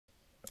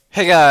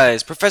Hey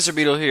guys, Professor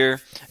Beetle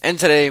here, and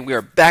today we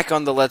are back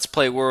on the Let's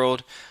Play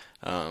world.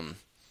 Um,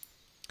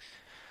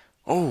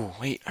 oh,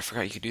 wait, I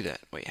forgot you could do that.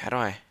 Wait, how do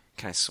I?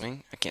 Can I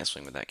swing? I can't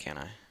swing with that, can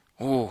I?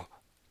 Oh,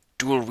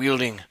 dual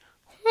wielding.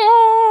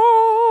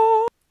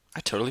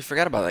 I totally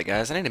forgot about that,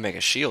 guys. I need to make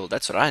a shield.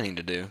 That's what I need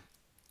to do.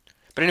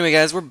 But anyway,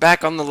 guys, we're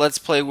back on the Let's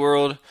Play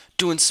world,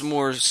 doing some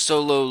more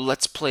solo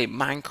Let's Play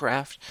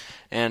Minecraft.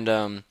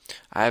 And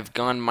I've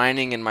gone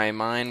mining in my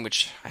mine,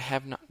 which I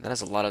have not. That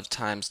is a lot of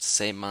times to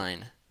say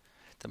mine.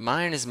 The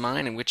mine is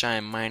mine in which I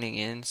am mining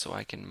in, so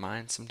I can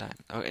mine sometime.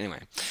 Oh,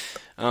 anyway.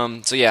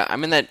 So yeah,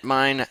 I'm in that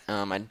mine.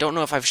 I don't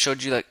know if I've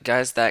showed you that,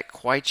 guys, that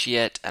quite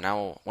yet, and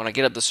when I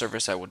get up the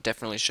surface, I will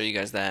definitely show you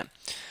guys that.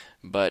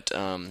 But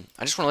I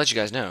just want to let you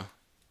guys know,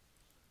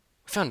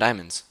 we found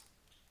diamonds,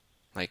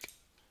 like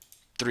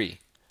 3,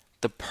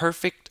 the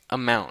perfect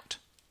amount.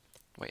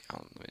 Wait,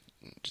 let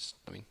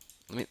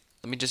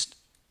me just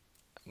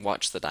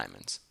watch the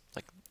diamonds.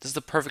 Like, this is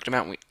the perfect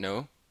amount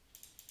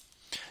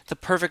the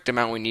perfect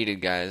amount we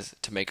needed, guys,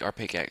 to make our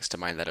pickaxe to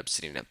mine that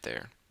obsidian up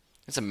there.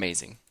 It's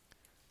amazing.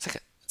 It's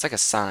like a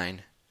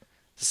sign.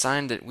 It's a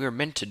sign that we are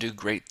meant to do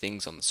great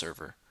things on the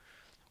server.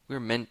 We're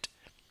meant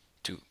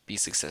to be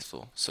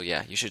successful. So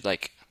yeah, you should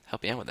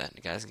help me out with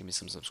that, guys. Give me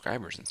some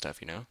subscribers and stuff.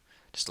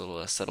 Just a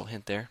little subtle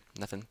hint there.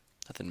 Nothing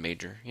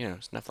major.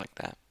 Stuff like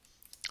that.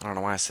 I don't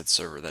know why I said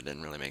server. That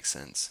didn't really make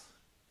sense.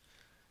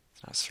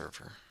 It's not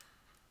server.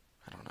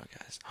 I don't know,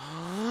 guys.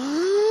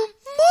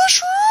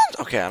 Mushrooms!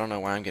 Okay, I don't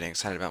know why I'm getting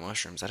excited about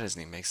mushrooms. That doesn't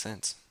even make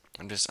sense.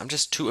 I'm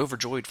just too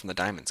overjoyed from the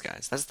diamonds,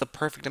 guys. That's the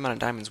perfect amount of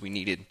diamonds we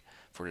needed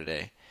for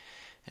today.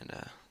 And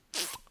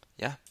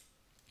yeah.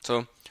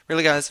 So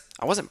really, guys,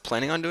 I wasn't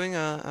planning on doing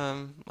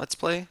a let's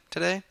play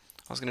today.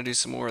 I was gonna do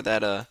some more of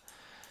that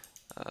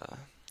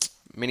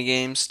mini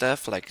game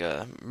stuff like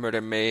Murder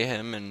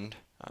Mayhem and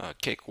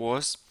Cake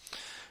Wars,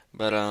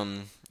 but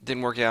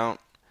didn't work out.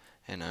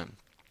 And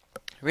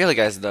really,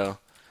 guys, though,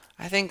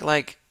 I think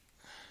I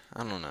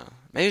don't know.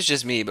 Maybe it's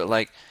just me, but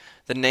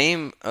the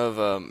name of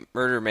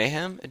Murder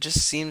Mayhem, it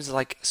just seems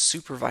like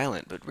super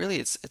violent. But really,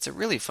 it's a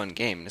really fun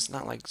game, and it's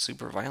not like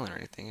super violent or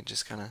anything. It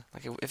just kind of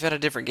if it had a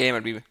different game,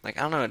 I'd be like,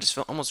 I don't know, I just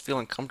almost feel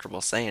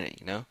uncomfortable saying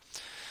it.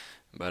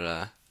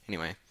 But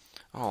anyway,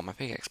 oh, my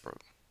pickaxe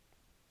broke.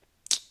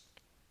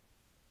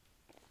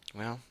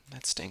 Well,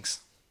 that stinks.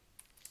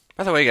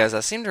 By the way, guys,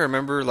 I seem to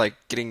remember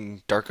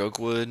getting dark oak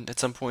wood at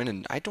some point,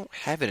 and I don't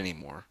have it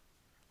anymore,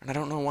 and I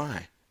don't know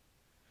why.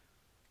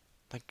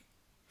 Like,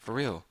 for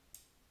real.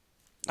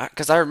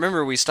 Because I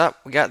remember we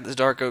got this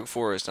dark oak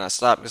forest, and I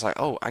stopped. It's like,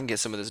 oh, I can get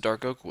some of this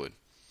dark oak wood.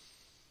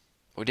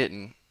 We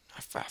didn't.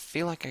 I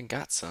feel like I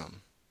got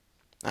some.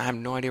 I have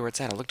no idea where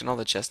it's at. I looked in all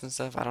the chests and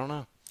stuff. I don't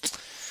know.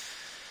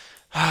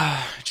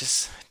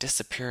 Just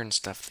disappearing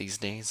stuff these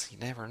days. You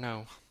never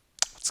know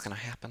what's gonna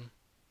happen.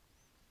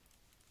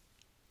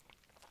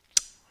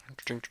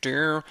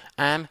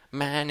 I'm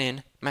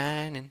mining,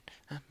 mining,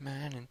 I'm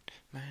mining,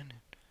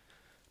 mining,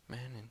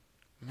 mining,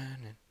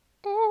 mining.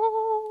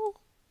 Ooh.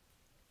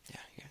 Yeah.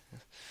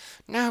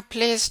 No,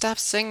 please stop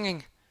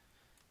singing.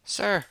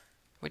 Sir,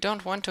 we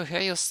don't want to hear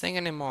you sing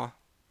anymore.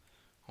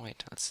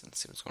 Wait, let's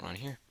see what's going on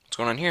here. What's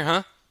going on here,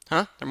 huh?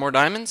 Huh? There are more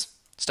diamonds?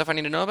 Stuff I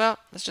need to know about?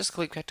 Let's just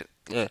keep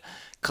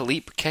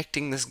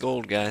collecting this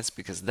gold, guys,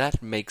 because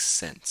that makes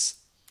sense.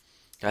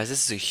 Guys,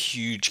 this is a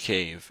huge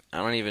cave. I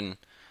don't even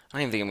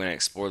think I'm going to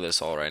explore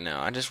this all right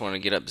now. I just want to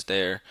get up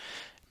there,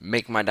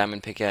 make my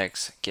diamond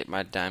pickaxe, get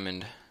my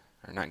diamond,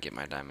 or not get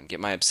my diamond,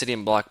 get my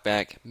obsidian block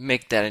back,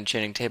 make that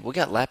enchanting table. We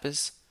got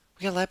lapis.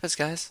 We got lapis,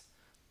 guys.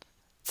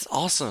 It's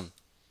awesome.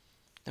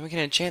 Then we can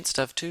enchant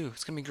stuff too.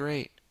 It's gonna be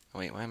great. Oh,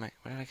 wait, why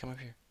did I come up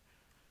here?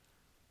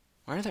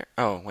 Why are there?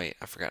 Oh, wait,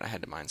 I forgot I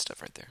had to mine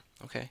stuff right there.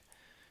 Okay,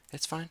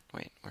 it's fine.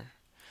 Wait, where?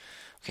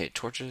 Okay,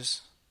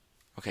 torches.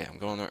 Okay, I'm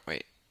going there.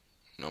 Wait,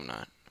 no, I'm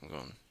not. I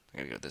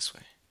gotta go this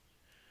way.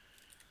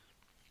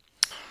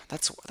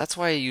 That's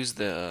why I use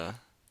the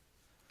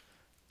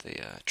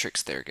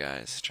tricks there,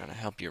 guys. Trying to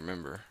help you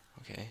remember.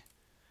 Okay.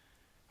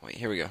 Wait,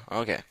 here we go.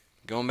 Okay,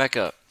 going back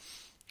up.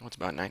 Oh, it's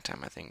about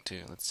nighttime, I think,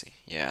 too. Let's see.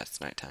 Yeah, it's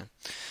nighttime.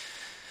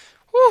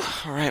 Whew.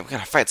 Alright, we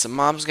gotta fight some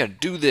mobs. We gotta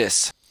do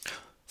this.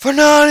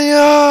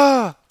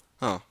 Fernania!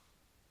 Oh.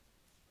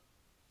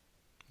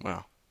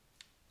 Wow.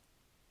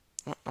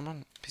 I'm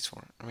on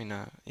peaceful.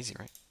 Easy,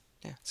 right?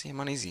 Yeah, see, I'm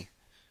on easy.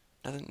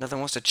 Nothing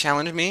wants to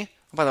challenge me.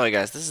 Oh, by the way,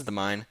 guys, this is the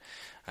mine.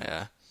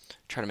 I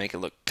try to make it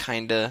look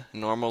kinda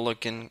normal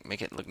looking,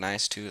 make it look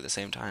nice too at the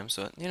same time.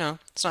 So,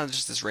 it's not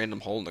just this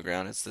random hole in the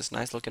ground. It's this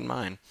nice looking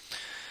mine.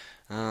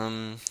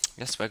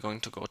 Yes, we're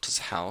going to go to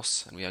the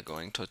house, and we are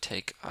going to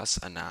take us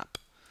a nap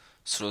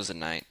through the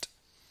night.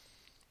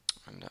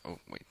 And, oh,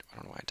 wait, I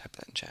don't know why I typed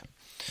that in chat.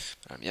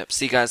 Yep,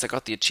 see, guys, I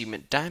got the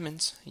achievement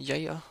diamonds.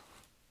 Yeah.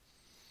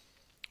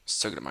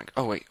 So good at mine.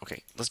 Oh, wait,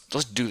 okay.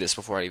 Let's do this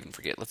before I even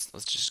forget. Let's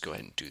just go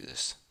ahead and do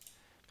this.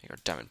 Make our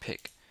diamond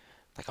pick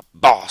like a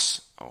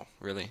boss. Oh,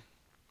 really?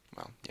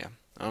 Well, yeah.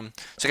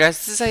 So, guys,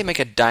 this is how you make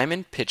a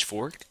diamond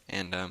pitchfork,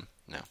 and, no.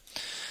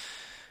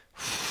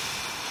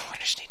 I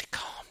just need to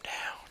calm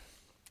down.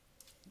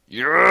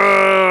 Yeah!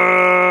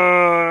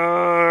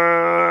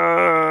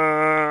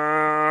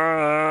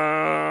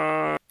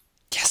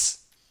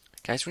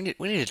 Guys, we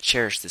need to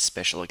cherish this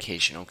special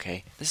occasion,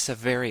 okay? This is a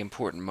very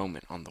important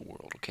moment on the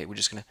world, okay? We're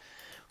gonna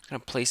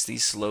place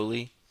these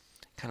slowly,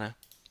 kind of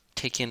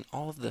take in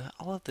all of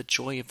the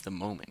joy of the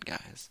moment,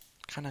 guys.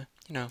 Kind of,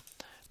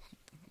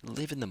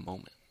 live in the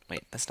moment.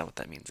 Wait, that's not what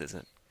that means, is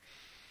it?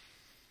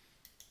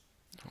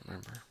 I don't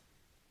remember.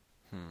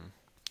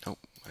 Oh,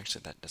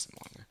 actually, that doesn't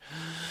belong there.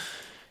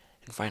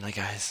 And finally,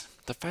 guys,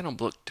 the final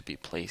book to be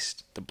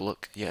placed. The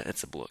book, yeah,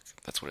 it's a book.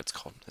 That's what it's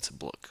called. It's a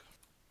book.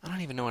 I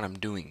don't even know what I'm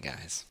doing,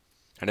 guys.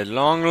 And at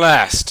long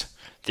last,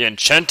 the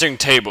enchanting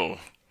table.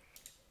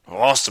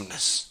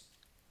 Awesomeness.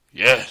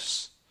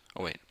 Yes.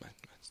 Oh, wait.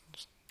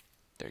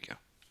 There you go.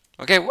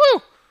 Okay,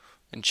 woo!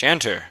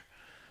 Enchanter.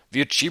 The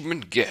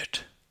achievement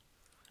get.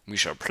 We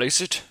shall place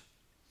it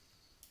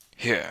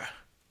here.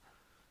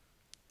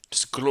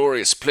 It's a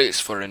glorious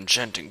place for an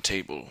enchanting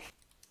table.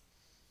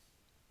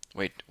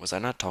 Wait, was I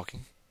not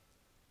talking?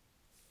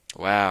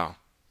 Wow.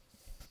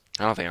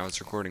 I don't think I was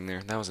recording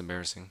there. That was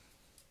embarrassing.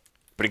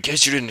 But in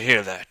case you didn't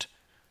hear that,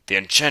 the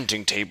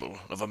enchanting table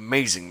of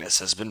amazingness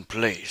has been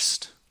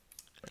placed.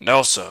 And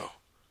also,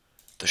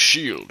 the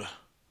shield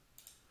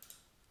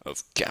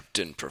of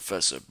Captain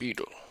Professor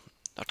Beetle.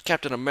 Not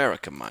Captain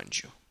America,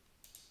 mind you.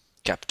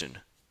 Captain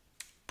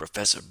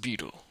Professor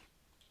Beetle.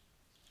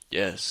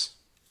 Yes.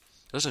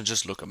 Doesn't it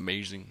just look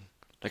amazing?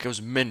 Like it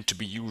was meant to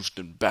be used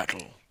in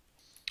battle.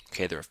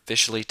 Okay, they're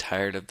officially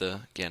tired of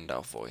the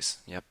Gandalf voice.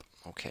 Yep.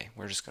 Okay,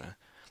 let's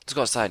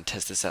go outside and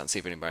test this out and see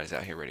if anybody's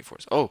out here ready for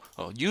us. Oh,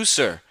 you,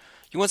 sir.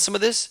 You want some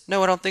of this?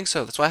 No, I don't think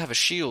so. That's why I have a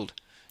shield.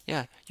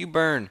 Yeah, you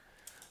burn.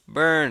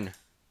 Burn.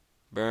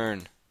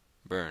 Burn.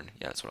 Burn.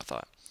 Yeah, that's what I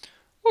thought.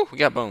 Woo, we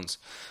got bones.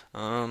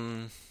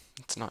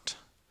 Let's not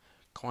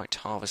quite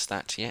harvest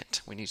that yet.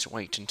 We need to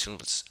wait until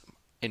it's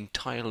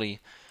entirely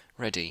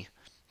ready.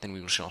 Then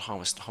we shall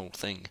harvest the whole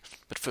thing.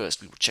 But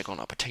first, we will check on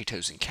our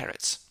potatoes and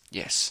carrots.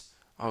 Yes.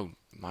 Oh,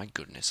 my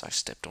goodness, I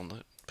stepped on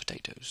the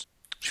potatoes.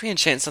 Should we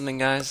enchant something,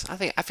 guys?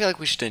 I feel like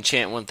we should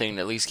enchant one thing and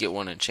at least get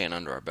one enchant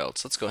under our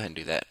belts. Let's go ahead and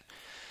do that.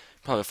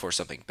 Probably before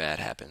something bad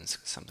happens.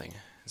 Something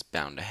is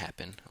bound to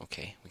happen.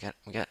 Okay, we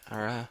got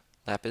our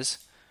lapis.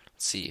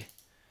 Let's see.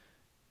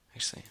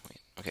 Actually, wait.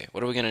 Okay,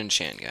 what are we gonna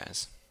enchant,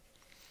 guys?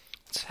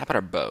 How about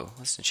our bow?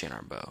 Let's enchant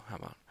our bow. How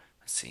about?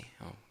 Let's see.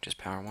 Oh, just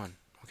power 1.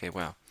 Okay,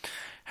 wow.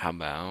 How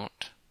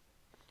about?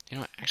 You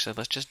know what? Actually,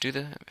 let's just do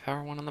the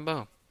power 1 on the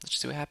bow. Let's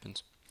just see what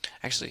happens.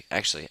 Actually.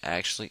 Here's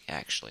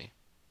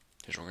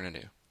what we're gonna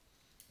do.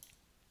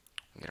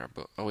 Get our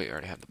book. Oh wait, we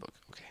already have the book.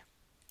 Okay.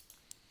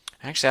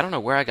 Actually, I don't know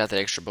where I got that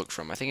extra book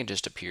from. I think it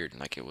just appeared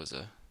like it was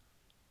a.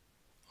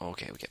 Oh,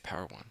 okay, we get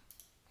power 1.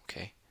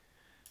 Okay.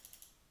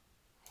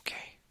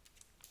 Okay.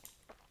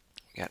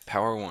 We got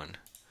power 1.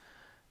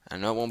 I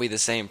know it won't be the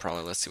same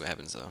probably. Let's see what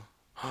happens though.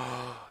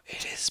 Oh,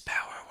 it is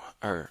power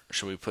 1. Or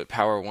should we put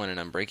power 1 and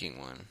Unbreaking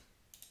 1?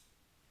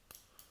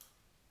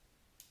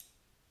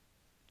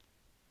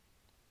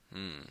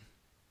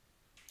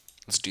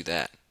 Let's do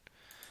that.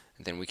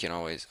 And then we can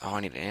always... Oh, I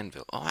need an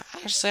anvil. Oh, I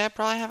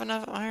probably have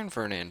enough iron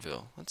for an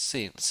anvil. Let's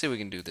see. Let's see if we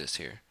can do this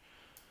here.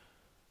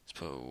 Let's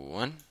put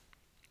 1,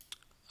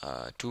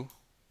 2,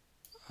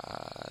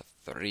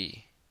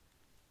 3.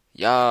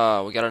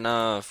 Yeah, we got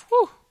enough.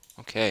 Woo!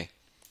 Okay.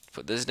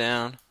 Put this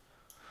down.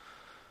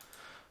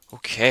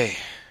 Okay.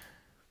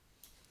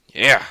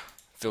 Yeah.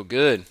 Feel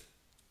good.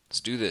 Let's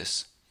do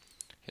this.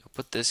 Okay, we'll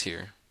put this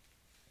here.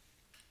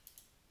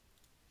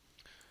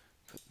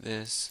 Put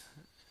this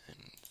and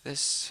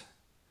this.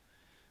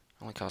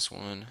 Only costs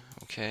 1.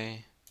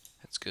 Okay.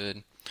 That's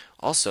good.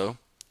 Also,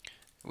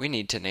 we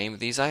need to name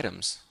these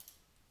items.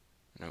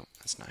 No,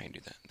 that's not how you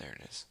do that. There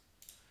it is.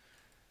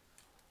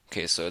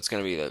 Okay, so it's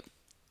going to be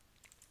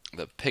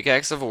the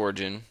Pickaxe of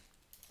Origin.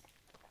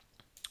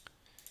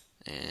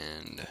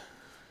 And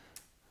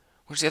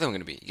what's the other one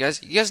going to be? You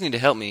guys need to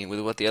help me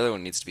with what the other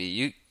one needs to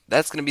be.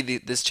 That's going to be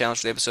this challenge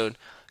for the episode.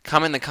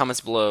 Comment in the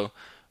comments below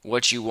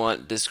what you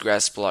want this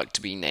grass block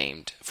to be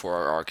named for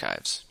our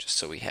archives, just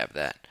so we have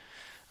that.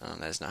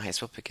 That is not how you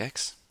spell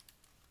pickaxe.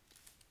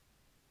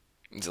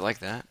 Is it like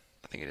that?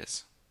 I think it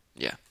is.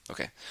 Yeah,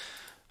 okay.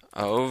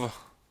 Of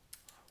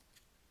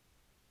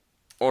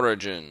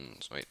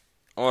Origins. Wait.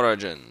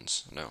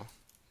 Origins. No,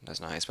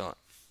 that's not how you spell it.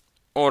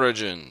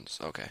 Origins.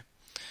 Okay.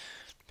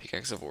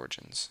 Pickaxe of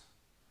Origins.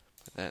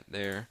 Put that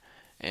there.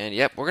 And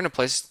yep, we're gonna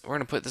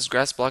put this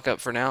grass block up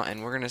for now,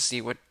 and we're gonna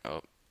see what.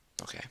 Oh,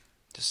 okay.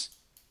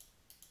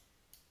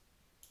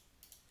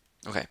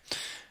 Okay.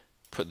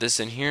 Put this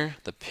in here.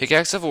 The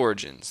Pickaxe of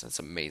Origins. That's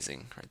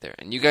amazing right there.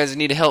 And you guys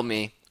need to help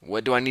me.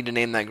 What do I need to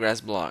name that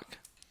grass block?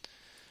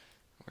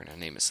 We're gonna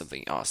name it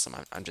something awesome.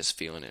 I'm just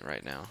feeling it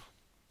right now.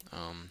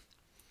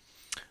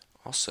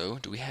 Also,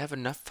 do we have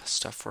enough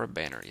stuff for a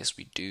banner? Yes,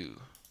 we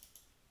do.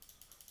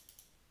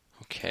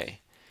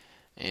 Okay.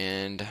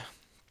 And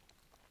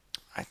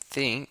I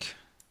think,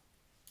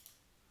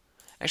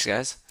 actually,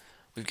 guys,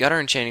 we've got our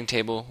enchanting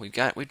table. We've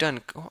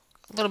done a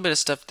little bit of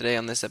stuff today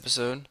on this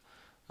episode.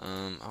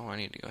 Oh, I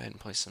need to go ahead and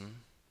place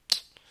some.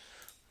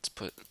 Let's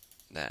put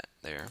that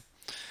there.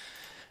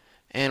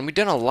 And we've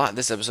done a lot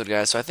this episode,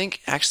 guys, so I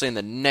think actually in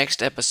the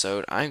next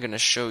episode, I'm going to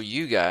show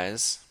you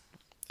guys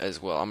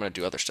as well. I'm going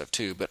to do other stuff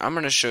too, but I'm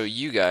going to show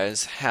you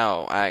guys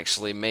how I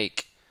actually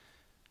make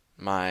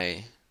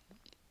my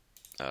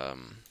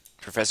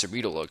Professor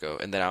Beetle logo,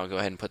 and then I'll go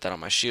ahead and put that on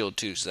my shield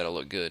too, so that'll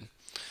look good.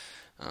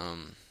 I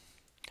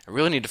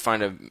really need to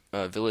find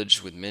a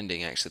village with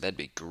mending, actually. That'd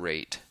be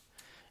great.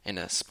 And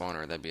a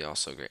spawner, that'd be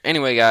also great.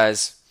 Anyway,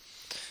 guys.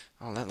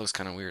 Oh, that looks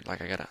kind of weird.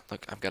 Like,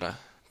 I've got a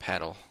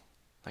paddle.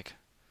 Like,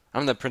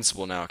 I'm the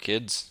principal now,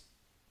 kids.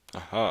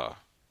 Aha.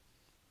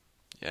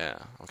 Yeah,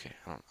 okay.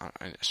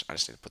 I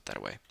just need to put that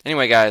away.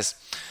 Anyway, guys.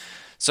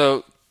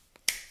 So,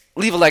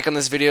 leave a like on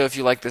this video if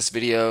you like this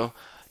video.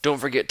 Don't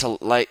forget to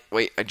like.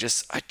 Wait, I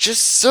just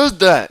said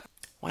that.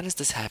 Why does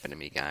this happen to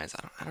me, guys?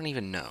 I don't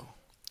even know.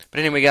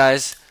 But anyway,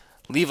 guys,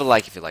 leave a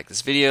like if you like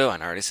this video. I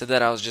already said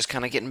that. I was just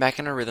kind of getting back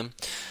in a rhythm.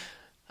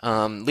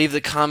 Leave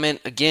the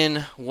comment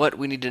again what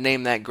we need to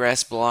name that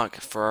grass block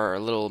for our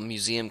little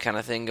museum kind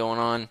of thing going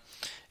on.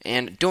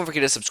 And don't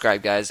forget to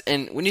subscribe, guys.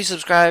 And when you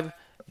subscribe,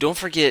 don't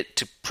forget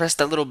to press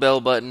that little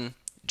bell button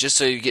just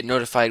so you get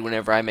notified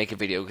whenever I make a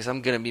video, because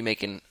I'm going to be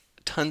making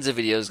tons of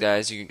videos,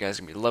 guys. You guys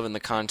are going to be loving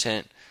the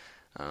content.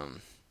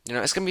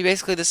 It's going to be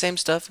basically the same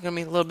stuff. It's going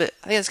to be a little bit,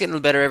 I think it's getting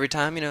better every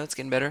time. It's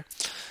getting better.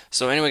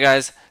 So anyway,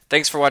 guys,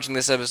 thanks for watching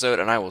this episode,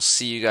 and I will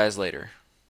see you guys later.